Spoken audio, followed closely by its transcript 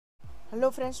Hello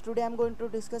friends, today I'm going to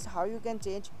discuss how you can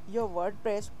change your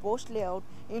WordPress post layout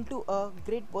into a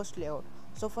grid post layout.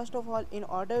 So first of all, in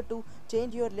order to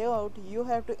change your layout, you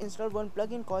have to install one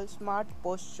plugin called Smart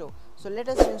Post Show. So let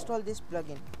us install this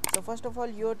plugin. So first of all,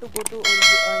 you have to go to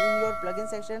in your plugin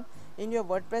section in your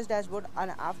WordPress dashboard,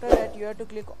 and after that you have to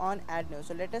click on Add New.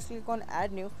 So let us click on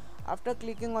Add New. After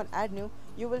clicking on Add New,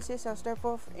 you will see some type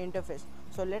of interface.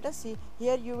 So let us see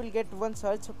here. You will get one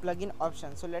search plugin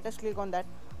option. So let us click on that.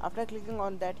 After clicking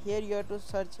on that, here you have to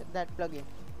search that plugin.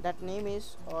 That name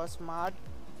is Smart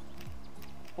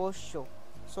Post Show.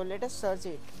 So let us search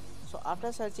it. So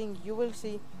after searching, you will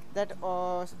see that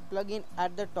plugin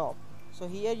at the top. So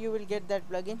here you will get that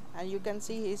plugin, and you can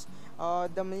see his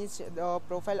the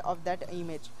profile of that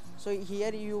image. So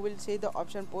here you will see the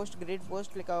option post, grid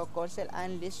post, like a cursor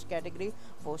and list category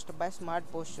post by Smart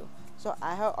Post Show. So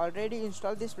I have already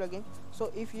installed this plugin.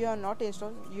 So if you are not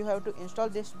installed, you have to install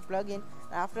this plugin.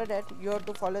 After that, you have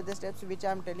to follow the steps which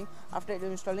I am telling after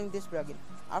installing this plugin.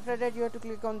 After that, you have to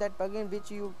click on that plugin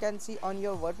which you can see on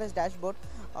your WordPress dashboard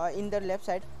in the left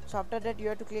side. So after that, you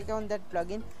have to click on that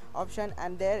plugin option,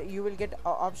 and there you will get an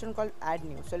option called Add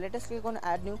New. So let us click on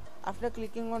Add New. After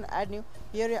clicking on Add New,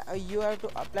 here you have to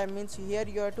apply, means here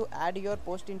you have to add your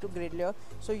post into grid layer.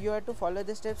 So you have to follow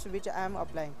the steps which I am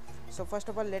applying. So first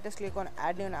of all, let us click on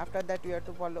Add New, and after that you have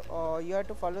to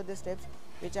follow the steps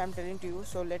which I am telling to you.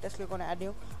 So let us click on Add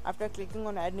New. After clicking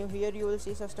on Add New, here you will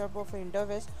see some type of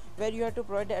interface where you have to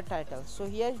provide a title. So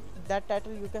here that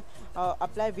title you can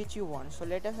apply which you want. So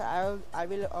let us I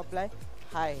will apply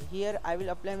hi. Here I will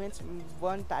apply means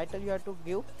one title you have to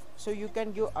give, so you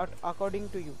can give according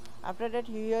to you. After that,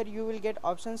 here you will get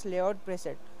options layout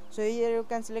preset. So here you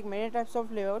can select many types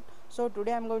of layout. So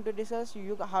today I'm going to discuss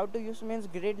you how to use means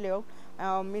grid layout,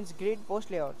 means grid post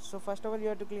layout. So first of all, you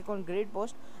have to click on grid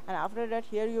post, and after that,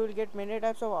 here you will get many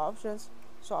types of options.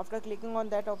 So after clicking on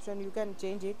that option, you can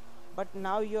change it, but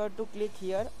now you have to click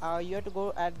here. You have to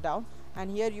go at down,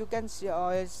 and here you can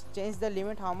change the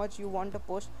limit how much you want to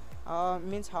post,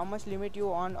 means how much limit you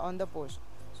want on the post.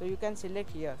 So you can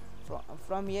select here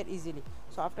from here easily.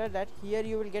 So after that, here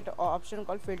you will get an option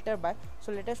called filter by.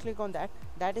 So let us click on that.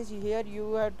 That is, here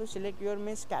you have to select your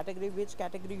means category, which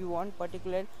category you want,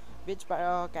 particular which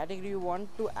category you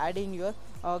want to add in your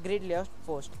grid layout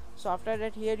post. So after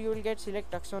that, here you will get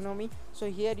select taxonomy. So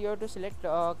here you have to select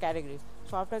category.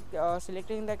 So after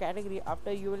selecting the category,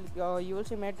 after you will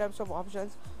see many types of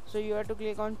options. So you have to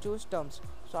click on choose terms.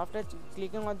 So after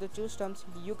clicking on the choose terms,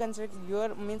 you can select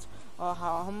your means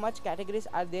how much categories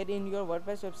are there in your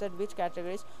WordPress website, which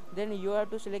categories, then you have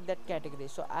to select that category.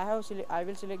 So I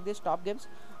will select this top games.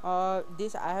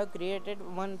 This I have created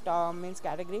one means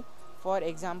category for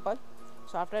example.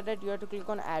 So after that, you have to click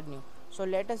on add new. So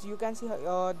let us, you can see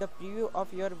the preview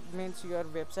of your means your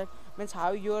website, means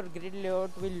how your grid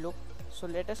layout will look. So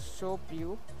let us show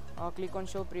preview. Click on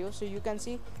show preview. So you can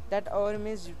see that our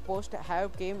means post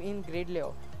have came in grid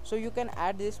layout. So you can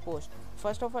add this post.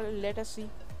 First of all, let us see.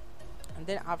 And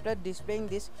then after displaying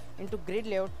this into grid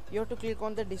layout, you have to click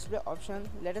on the display option.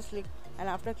 Let us click, and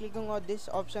after clicking on this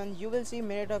option, you will see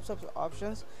many types of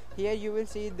options. Here you will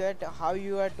see that how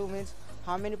you are to means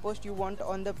how many posts you want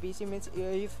on the PC, means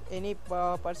if any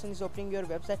person is opening your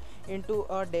website into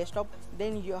a desktop,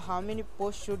 then how many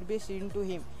posts should be seen to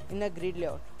him in a grid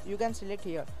layout. You can select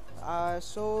here.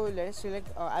 So let us select.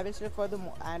 I will select for the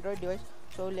Android device.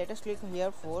 So let us click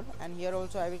here 4, and here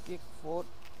also I will click 4,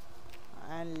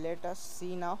 and let us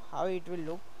see now how it will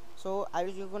look. So I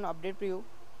will click on update preview,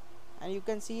 and you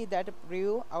can see that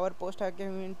preview our post have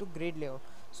came into grid layout.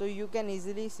 So you can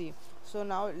easily see. So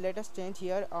now let us change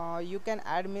here. You can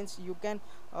add, means you can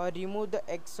remove the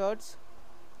excerpts.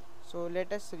 So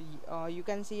let us you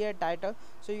can see a title,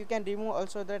 so you can remove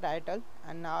also the title,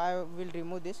 and now I will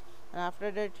remove this. And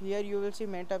after that, here you will see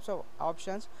many types of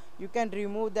options. You can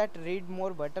remove that read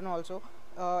more button also,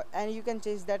 and you can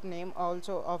change that name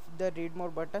also of the read more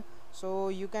button. So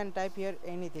you can type here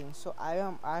anything. So I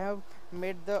have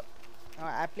made the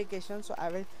application, so I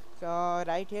will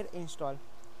write here install.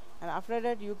 And after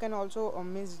that, you can also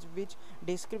means which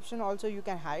description also you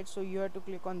can hide. So you have to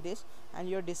click on this, and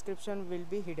your description will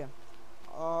be hidden.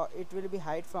 It will be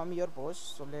hide from your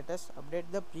post. So let us update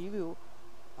the preview.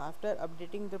 After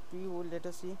updating the preview, let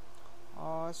us see.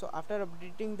 So after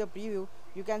updating the preview,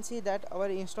 you can see that our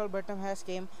install button has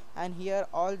came, and here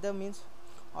all the means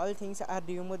all things are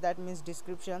removed. That means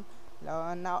description.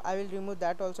 Now I will remove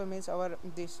that also, means our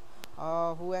this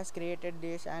who has created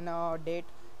this, and date.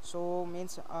 So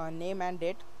means name and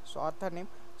date, so author name.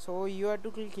 So you have to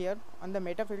click here on the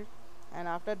meta field, and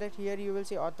after that, here you will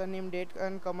see author name, date,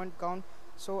 and comment count.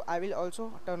 So I will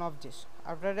also turn off this.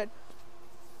 After that,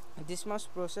 this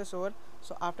must process over.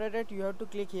 So after that you have to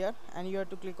click here and you have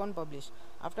to click on publish.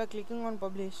 After clicking on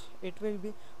publish, it will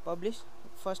be published.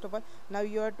 First of all, now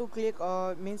you have to click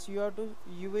means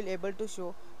you will able to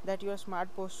show that your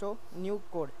smart post show new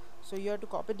code. So you have to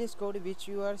copy this code which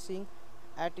you are seeing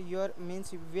at your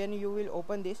means when you will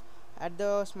open this at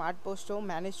the smart post show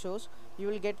manage shows, you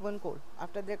will get one code.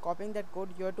 After that copying that code,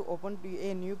 you have to open to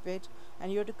a new page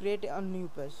and you have to create a new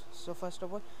page. So first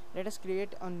of all, let us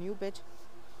create a new page.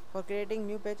 For creating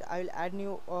new page, I will add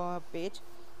new page.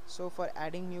 So for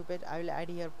adding new page, I will add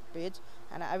here page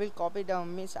and I will copy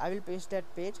down means I will paste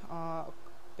that page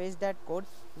paste that code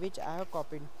which I have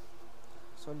copied.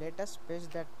 So let us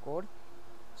paste that code.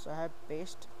 So I have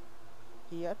paste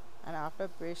here, and after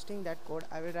pasting that code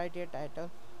I will write a title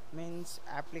means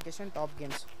application top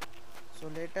games. So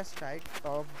let us write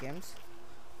top games.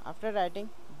 After writing,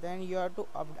 then you have to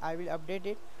I will update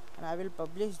it and I will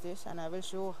publish this and I will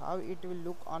show how it will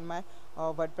look on my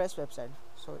WordPress website.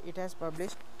 So it has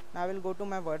published. Now I will go to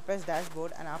my WordPress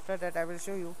dashboard and after that I will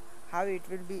show you how it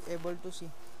will be able to see.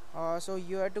 So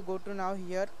you have to go to now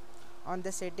here on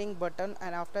the setting button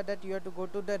and after that you have to go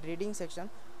to the reading section.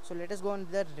 So let us go on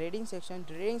the reading section.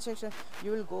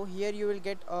 You will go here, you will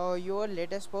get your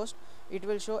latest post. It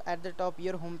will show at the top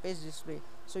your home page display.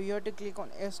 So you have to click on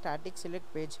a static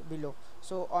select page below.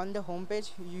 So on the home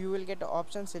page you will get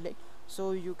option select,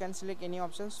 so you can select any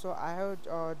option. So I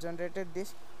have generated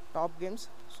this top games.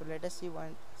 So let us see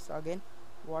once again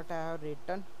what I have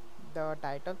written, the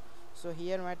title. So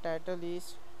here my title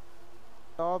is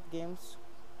top games.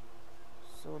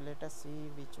 So let us see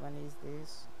which one is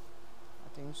this.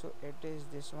 I think so it is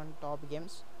this one, top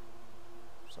games.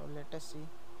 So let us see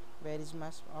where is my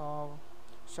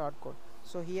short code.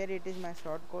 So here it is my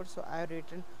short code. So I have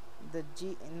written the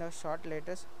G in the short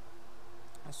letters.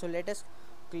 So let us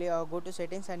go to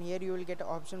settings and here you will get an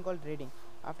option called reading.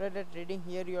 After that reading,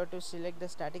 here you have to select the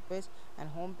static page and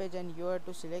home page and you have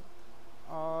to select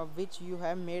which you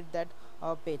have made that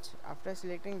page. After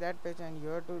selecting that page and you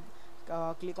have to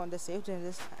click on the save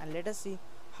changes and let us see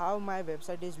how my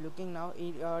website is looking now.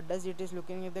 Does it is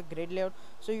looking at the grid layout.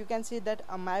 So you can see that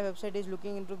my website is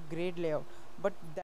looking into grid layout, but